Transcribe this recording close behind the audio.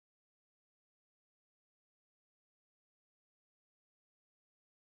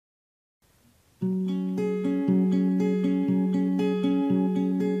Golden,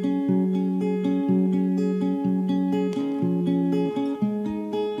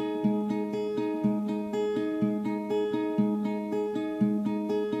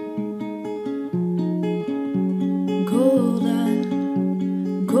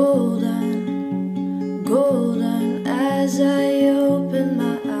 golden, golden as I open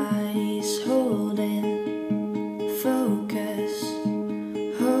my eyes, holding focus,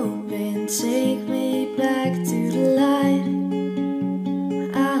 hoping take me back to the light.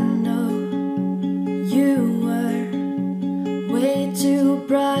 I know you were way too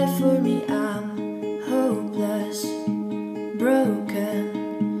bright for me. I'm hopeless,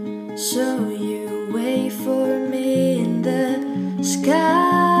 broken, so you wait for me in the sky.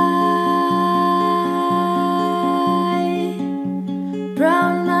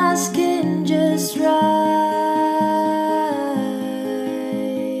 Brown my skin just right.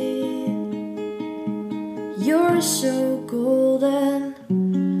 You're so golden.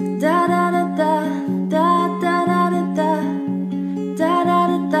 Da da da da da da da da da da da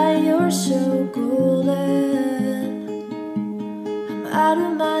da da. You're so golden. I'm out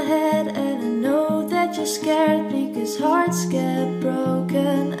of my head and I know that you're scared because hearts get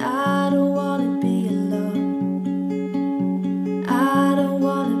broken. I don't wanna be alone. I don't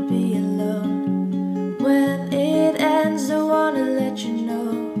wanna be alone. When it ends I wanna let you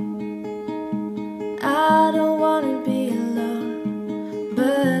know I don't wanna be alone.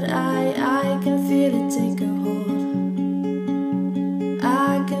 But I can feel it take a hold.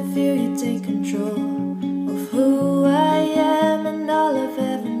 I can feel you take control of who I am and all I've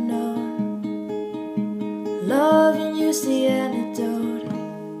ever known. Loving you's the antidote.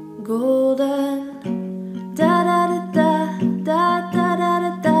 Golden. Da da da da da da da da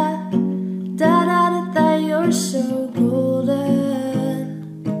da da da da da. You're so golden.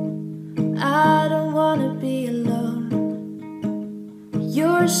 I don't wanna be alone.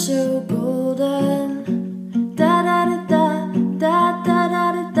 You're so golden. Da da da da da da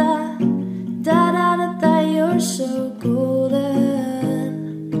da da da da da da da. You're so golden.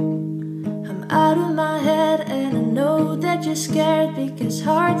 I'm out of my head and I know that you're scared because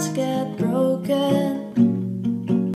hearts get broken.